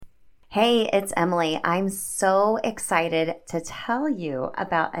Hey, it's Emily. I'm so excited to tell you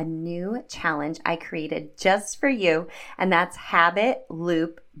about a new challenge I created just for you, and that's Habit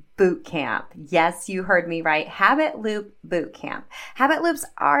Loop Boot Camp. Yes, you heard me right. Habit Loop Boot Camp. Habit loops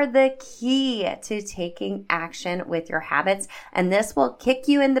are the key to taking action with your habits, and this will kick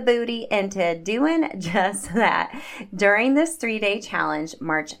you in the booty into doing just that. During this 3-day challenge,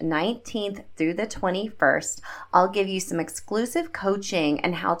 March 19th through the 21st, I'll give you some exclusive coaching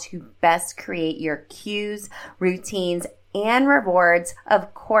and how to best create your cues, routines, and rewards,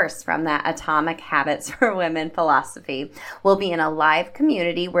 of course, from that Atomic Habits for Women philosophy. We'll be in a live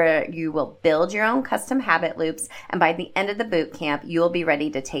community where you will build your own custom habit loops, and by the end of the boot camp, you will be ready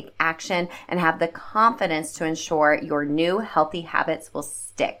to take action and have the confidence to ensure your new healthy habits will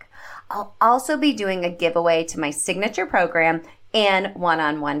stick. I'll also be doing a giveaway to my signature program and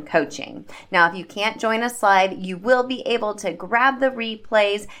one-on-one coaching. Now, if you can't join us live, you will be able to grab the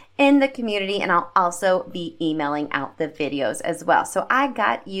replays in the community, and I'll also be emailing out the videos as well. So I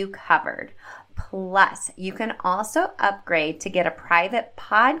got you covered. Plus, you can also upgrade to get a private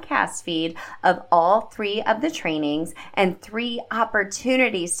podcast feed of all 3 of the trainings and 3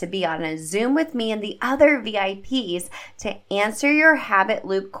 opportunities to be on a Zoom with me and the other VIPs to answer your habit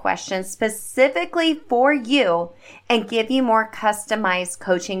loop questions specifically for you and give you more customized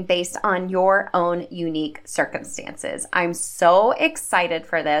coaching based on your own unique circumstances. I'm so excited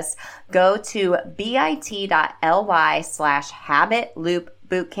for this. Go to bit.ly/habit loop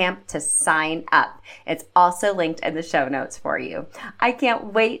bootcamp to sign up. It's also linked in the show notes for you. I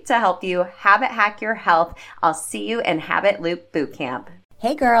can't wait to help you habit hack your health. I'll see you in Habit Loop Bootcamp.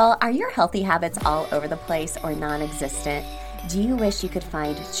 Hey girl, are your healthy habits all over the place or non-existent? Do you wish you could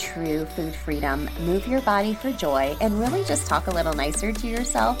find true food freedom, move your body for joy, and really just talk a little nicer to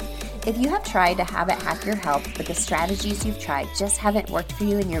yourself? If you have tried to habit hack your health, but the strategies you've tried just haven't worked for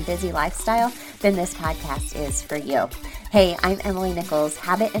you in your busy lifestyle, then this podcast is for you. Hey, I'm Emily Nichols,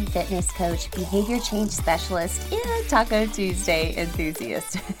 habit and fitness coach, behavior change specialist, and Taco Tuesday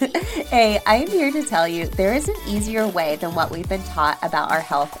enthusiast. Hey, I'm here to tell you there is an easier way than what we've been taught about our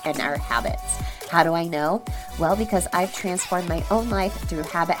health and our habits. How do I know? Well, because I've transformed my own life through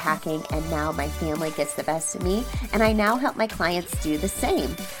habit hacking, and now my family gets the best of me, and I now help my clients do the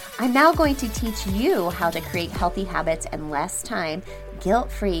same. I'm now going to teach you how to create healthy habits in less time,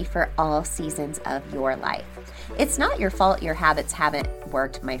 guilt-free for all seasons of your life. It's not your fault your habits haven't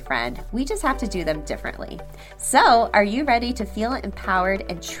worked, my friend. We just have to do them differently. So, are you ready to feel empowered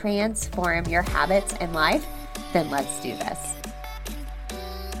and transform your habits and life? Then let's do this.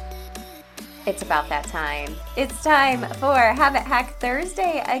 It's about that time. It's time for Habit Hack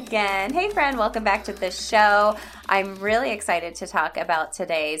Thursday again. Hey friend, welcome back to the show. I'm really excited to talk about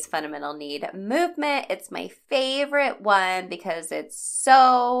today's fundamental need, movement. It's my favorite one because it's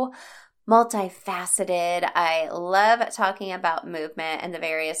so multifaceted. I love talking about movement and the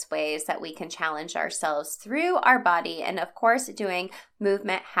various ways that we can challenge ourselves through our body, and of course, doing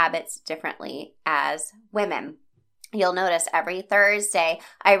movement habits differently as women. You'll notice every Thursday,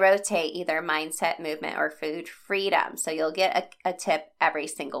 I rotate either mindset, movement, or food freedom. So you'll get a tip every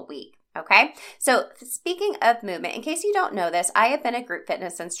single week. Okay. So speaking of movement, in case you don't know this, I have been a group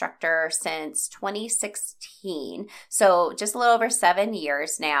fitness instructor since 2016. So just a little over 7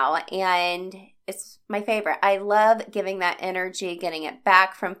 years now. And it's my favorite. I love giving that energy, getting it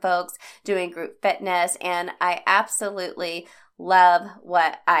back from folks, doing group fitness. And I absolutely love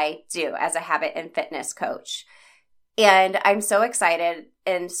what I do as a habit and fitness coach. And I'm so excited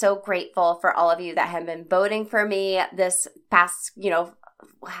and so grateful for all of you that have been voting for me this past,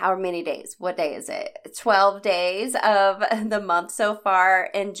 how many days? What day is it? 12 days of the month so far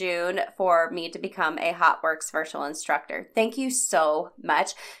in June for me to become a HotWorks virtual instructor. Thank you so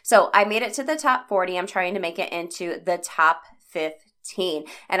much. So I made it to the top 40. I'm trying to make it into the top 15.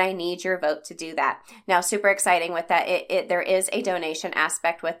 And I need your vote to do that. Now, super exciting with that. There is a donation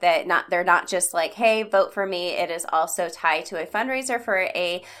aspect with it. They're not just like, hey, vote for me. It is also tied to a fundraiser for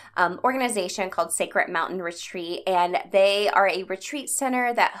a organization called Sacred Mountain Retreat. And they are a retreat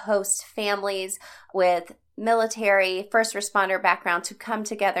center that hosts families with military, first responder background to come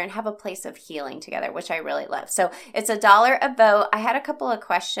together and have a place of healing together, which I really love. So it's $1 a vote. I had a couple of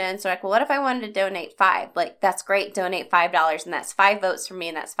questions. So like, well, what if I wanted to donate $5? Like, that's great. Donate $5. And that's 5 votes for me.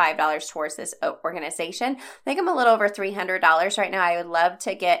 And that's $5 towards this organization. I think I'm a little over $300 right now. I would love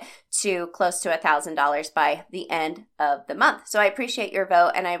to get to close to $1,000 by the end of the month. So I appreciate your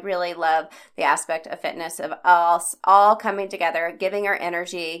vote. And I really love the aspect of fitness of all coming together, giving our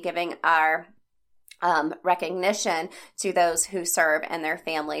energy, giving our recognition to those who serve and their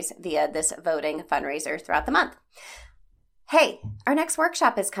families via this voting fundraiser throughout the month. Hey, our next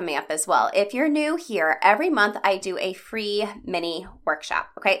workshop is coming up as well. If you're new here, every month I do a free mini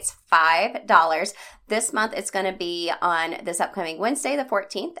workshop. Okay, it's $5. This month it's going to be on this upcoming Wednesday, the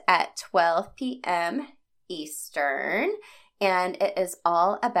 14th at 12 p.m. Eastern. And it is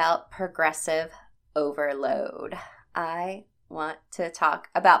all about progressive overload. I want to talk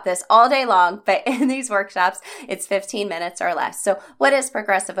about this all day long, but in these workshops, it's 15 minutes or less. So what is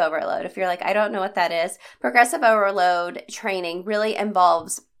progressive overload? If you're like, I don't know what that is, progressive overload training really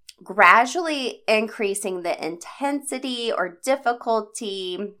involves gradually increasing the intensity or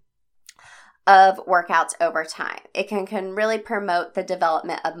difficulty of workouts over time. It can really promote the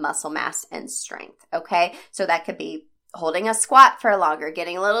development of muscle mass and strength, okay? So that could be holding a squat for longer,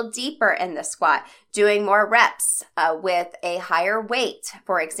 getting a little deeper in the squat, doing more reps with a higher weight,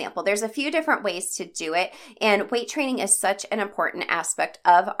 for example. There's a few different ways to do it, and weight training is such an important aspect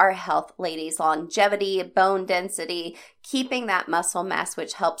of our health, ladies. Longevity, bone density, keeping that muscle mass,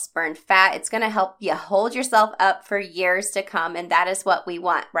 which helps burn fat. It's going to help you hold yourself up for years to come, and that is what we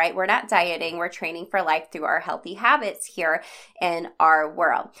want, right? We're not dieting, we're training for life through our healthy habits here in our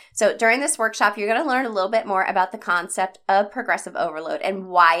world. So during this workshop, you're going to learn a little bit more about the concept of progressive overload and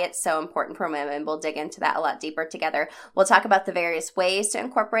why it's so important for women. We'll dig into that a lot deeper together. We'll talk about the various ways to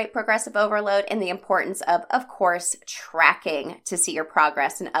incorporate progressive overload and the importance of course, tracking to see your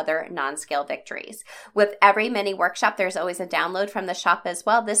progress and other non-scale victories. With every mini workshop, there's always a download from the shop as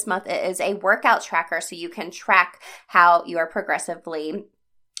well. This month it is a workout tracker, so you can track how you are progressively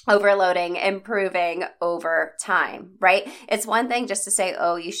overloading, improving over time, right? It's one thing just to say,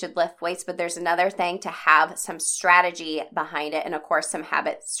 oh, you should lift weights, but there's another thing to have some strategy behind it. And of course, some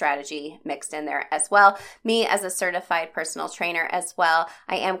habit strategy mixed in there as well. Me as a certified personal trainer as well,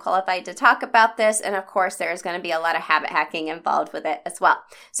 I am qualified to talk about this. And of course, there's going to be a lot of habit hacking involved with it as well.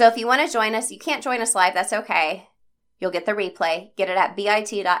 So if you want to join us, you can't join us live. That's okay. You'll get the replay. Get it at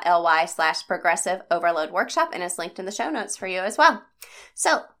bit.ly/progressive overload workshop, and it's linked in the show notes for you as well.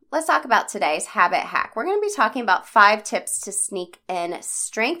 So let's talk about today's habit hack. We're going to be talking about 5 tips to sneak in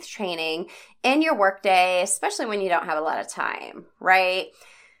strength training in your workday, especially when you don't have a lot of time, right?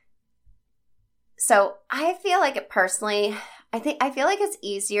 So I feel like it personally, I feel like it's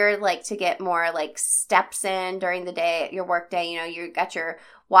easier like to get more like steps in during the day at your work day. You know, you got your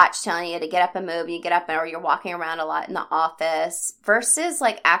watch telling you to get up and move, you get up or you're walking around a lot in the office versus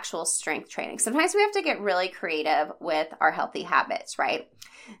like actual strength training. Sometimes we have to get really creative with our healthy habits, right?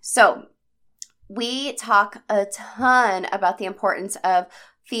 So we talk a ton about the importance of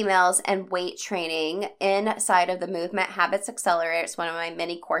females and weight training inside of the Movement Habits Accelerator. It's one of my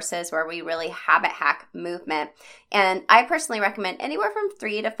mini courses where we really habit hack movement. And I personally recommend anywhere from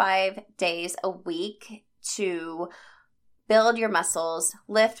 3 to 5 days a week to build your muscles,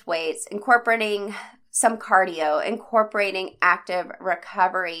 lift weights, incorporating some cardio, incorporating active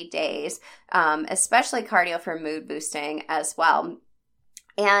recovery days, especially cardio for mood boosting as well.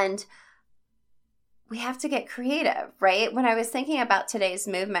 And we have to get creative, right? When I was thinking about today's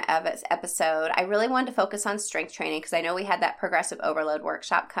Movement episode, I really wanted to focus on strength training because I know we had that progressive overload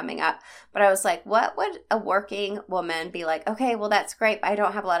workshop coming up. But I was like, what would a working woman be like? Okay, well, that's great, but I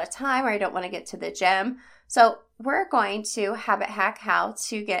don't have a lot of time or I don't want to get to the gym. So we're going to habit hack how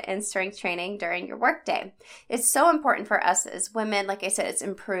to get in strength training during your workday. It's so important for us as women. Like I said, it's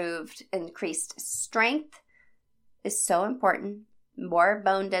increased strength is so important. More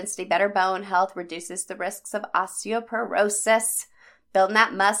bone density, better bone health reduces the risks of osteoporosis. Building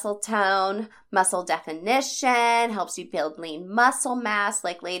that muscle tone, muscle definition, helps you build lean muscle mass.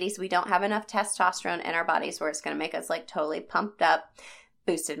 Like ladies, we don't have enough testosterone in our bodies where it's going to make us like totally pumped up.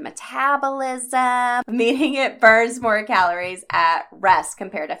 Boosted metabolism, meaning it burns more calories at rest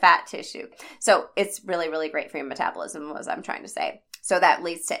compared to fat tissue. So it's really, really great for your metabolism, was I'm trying to say. So that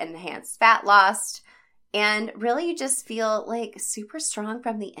leads to enhanced fat loss. And really, you just feel like super strong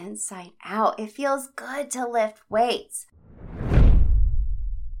from the inside out. It feels good to lift weights.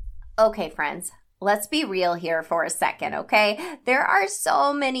 Okay, friends, let's be real here for a second, okay? There are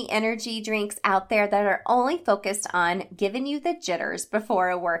so many energy drinks out there that are only focused on giving you the jitters before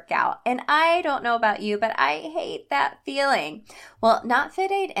a workout. And I don't know about you, but I hate that feeling. Well, not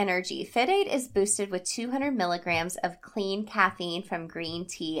FitAid Energy. FitAid is boosted with 200 milligrams of clean caffeine from green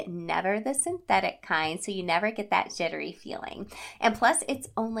tea, never the synthetic kind, so you never get that jittery feeling. And plus, it's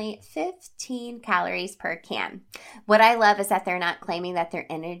only 15 calories per can. What I love is that they're not claiming that their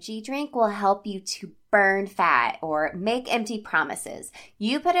energy drink will help you to burn fat or make empty promises.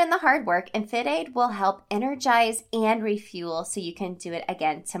 You put in the hard work and FitAid will help energize and refuel so you can do it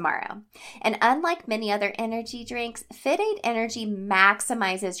again tomorrow. And unlike many other energy drinks, FitAid Energy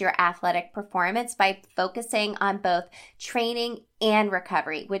maximizes your athletic performance by focusing on both training and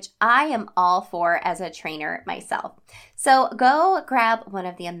recovery, which I am all for as a trainer myself. So go grab one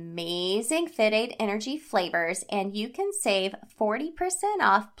of the amazing FitAid Energy flavors and you can save 40%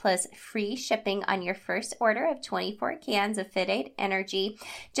 off plus free shipping on your first order of 24 cans of FitAid Energy.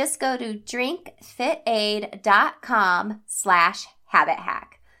 Just go to drinkfitaid.com/habit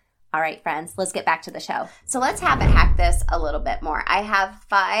hack. All right, friends, let's get back to the show. So let's habit hack this a little bit more. I have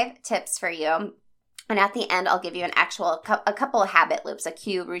 5 tips for you. And at the end, I'll give you a couple of habit loops, a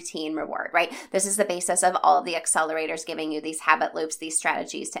cue, routine, reward, right? This is the basis of all of the accelerators, giving you these habit loops, these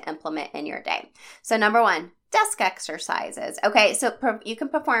strategies to implement in your day. So number 1, desk exercises. Okay, so you can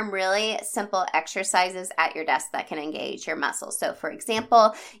perform really simple exercises at your desk that can engage your muscles. So for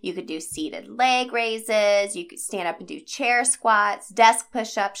example, you could do seated leg raises, you could stand up and do chair squats, desk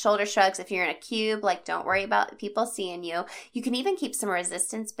push-ups, shoulder shrugs. If you're in a cube, like don't worry about people seeing you. You can even keep some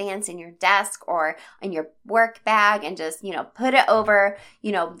resistance bands in your desk or in your work bag and just, put it over,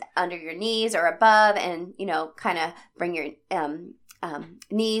 under your knees or above and, kind of bring your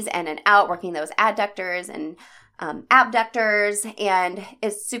knees in and out, working those adductors and abductors, and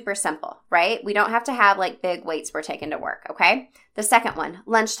it's super simple, right? We don't have to have like big weights we're taking to work, okay? The second one,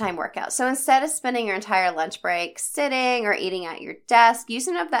 lunchtime workout. So instead of spending your entire lunch break sitting or eating at your desk, use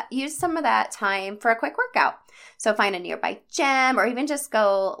some of that time for a quick workout. So find a nearby gym or even just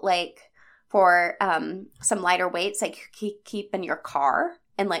go for some lighter weights like keep in your car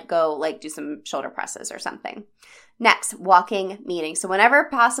and go do some shoulder presses or something. Next, walking meeting. So whenever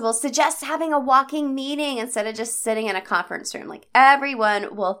possible, suggest having a walking meeting instead of just sitting in a conference room.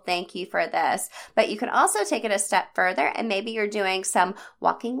 Everyone will thank you for this. But you can also take it a step further and maybe you're doing some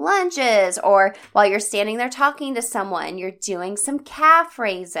walking lunges or while you're standing there talking to someone, you're doing some calf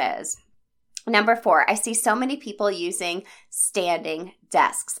raises. Number 4, I see so many people using standing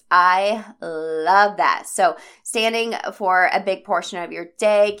desks. I love that. So standing for a big portion of your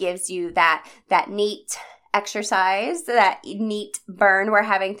day gives you that neat exercise, that neat burn we're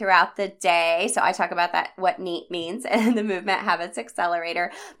having throughout the day. So I talk about that, what neat means in the Movement Habits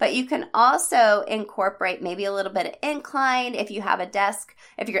Accelerator. But you can also incorporate maybe a little bit of incline if you have a desk,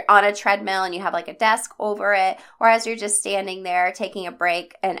 if you're on a treadmill and you have a desk over it, or as you're just standing there taking a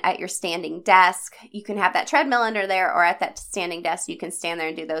break and at your standing desk, you can have that treadmill under there, or at that standing desk, you can stand there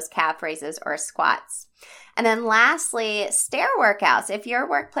and do those calf raises or squats. And then lastly, stair workouts. If your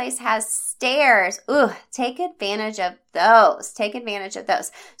workplace has stairs, take advantage of those.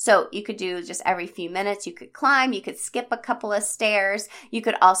 So you could do just every few minutes, you could climb, you could skip a couple of stairs. You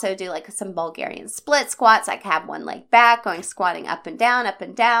could also do some Bulgarian split squats, have one leg back, squatting up and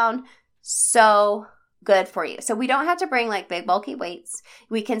down. So good for you. So we don't have to bring big bulky weights.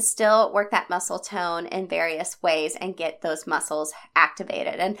 We can still work that muscle tone in various ways and get those muscles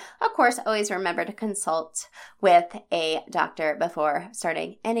activated. And of course, always remember to consult with a doctor before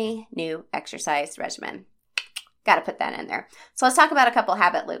starting any new exercise regimen. Got to put that in there. So let's talk about a couple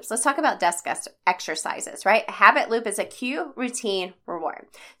habit loops. Let's talk about desk exercises, right? A habit loop is a cue, routine, reward.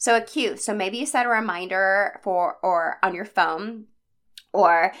 So a cue. So maybe you set a reminder or on your phone,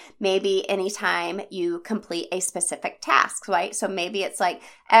 or maybe anytime you complete a specific task, right? So maybe it's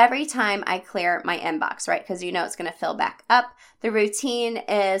every time I clear my inbox, right? Because it's going to fill back up. The routine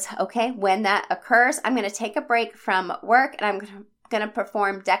is, okay, when that occurs, I'm going to take a break from work and I'm going to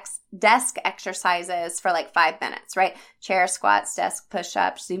perform desk exercises for 5 minutes, right? Chair squats, desk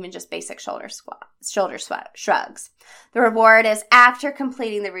push-ups, even just basic shoulder shrugs. The reward is after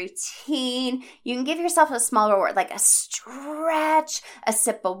completing the routine, you can give yourself a small reward, like a stretch, a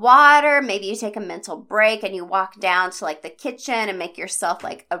sip of water. Maybe you take a mental break and you walk down to the kitchen and make yourself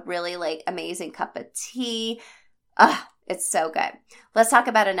a really amazing cup of tea. It's so good. Let's talk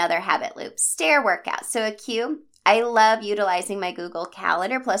about another habit loop, stair workout. So a cue. I love utilizing my Google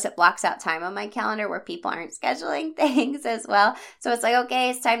Calendar. Plus, it blocks out time on my calendar where people aren't scheduling things as well. So it's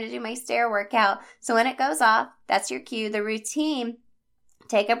okay, it's time to do my stair workout. So when it goes off, that's your cue. The routine,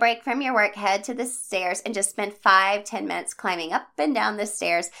 take a break from your work, head to the stairs, and just spend 5-10 minutes climbing up and down the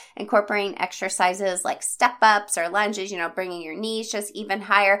stairs, incorporating exercises like step-ups or lunges, bringing your knees just even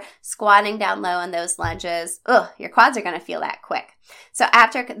higher, squatting down low in those lunges. Your quads are going to feel that quick. So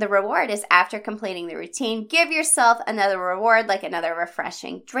the reward is after completing the routine, give yourself another reward, like another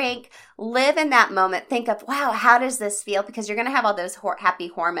refreshing drink. Live in that moment. Think of, wow, how does this feel? Because you're going to have all those happy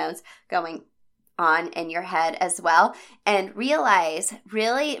hormones going on in your head as well, and realize,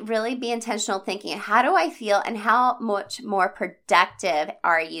 really be intentional thinking, how do I feel and how much more productive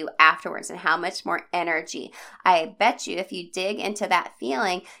are you afterwards and how much more energy? I bet you if you dig into that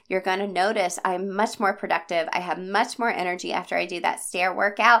feeling, you're going to notice I'm much more productive. I have much more energy after I do that stair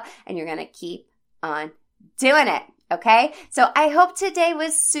workout, and you're going to keep on doing it. Okay, so I hope today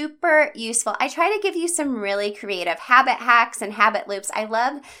was super useful. I try to give you some really creative habit hacks and habit loops. I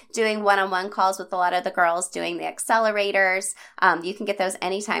love doing one-on-one calls with a lot of the girls doing the accelerators. You can get those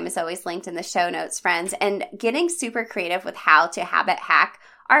anytime. It's always linked in the show notes, friends. And getting super creative with how to habit hack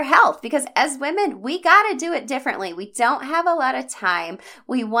our health, because as women, we got to do it differently. We don't have a lot of time.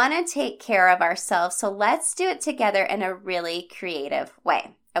 We want to take care of ourselves. So let's do it together in a really creative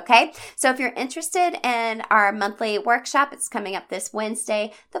way. Okay, so if you're interested in our monthly workshop, it's coming up this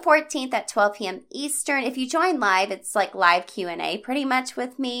Wednesday, the 14th at 12 p.m. Eastern. If you join live, it's like live Q&A pretty much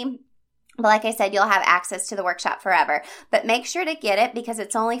with me. But like I said, you'll have access to the workshop forever. But make sure to get it because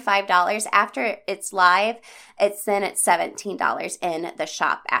it's only $5. After it's live, it's $17 in the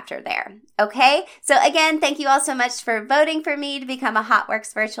shop after there. Okay? So again, thank you all so much for voting for me to become a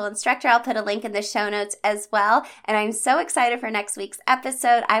HotWorks virtual instructor. I'll put a link in the show notes as well. And I'm so excited for next week's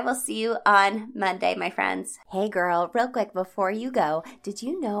episode. I will see you on Monday, my friends. Hey girl, real quick before you go, did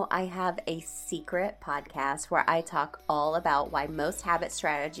you know I have a secret podcast where I talk all about why most habit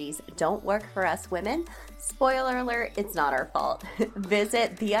strategies don't work for us women? Spoiler alert, it's not our fault.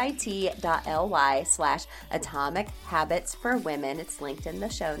 Visit bit.ly/Atomic Habits for Women. It's linked in the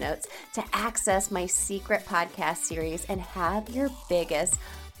show notes to access my secret podcast series and have your biggest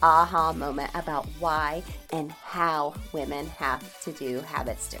aha moment about why and how women have to do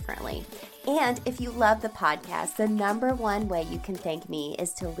habits differently. And if you love the podcast, the number one way you can thank me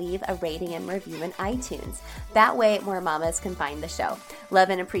is to leave a rating and review in iTunes. That way more mamas can find the show. Love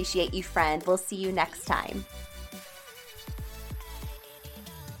and appreciate you, friend. We'll see you next time.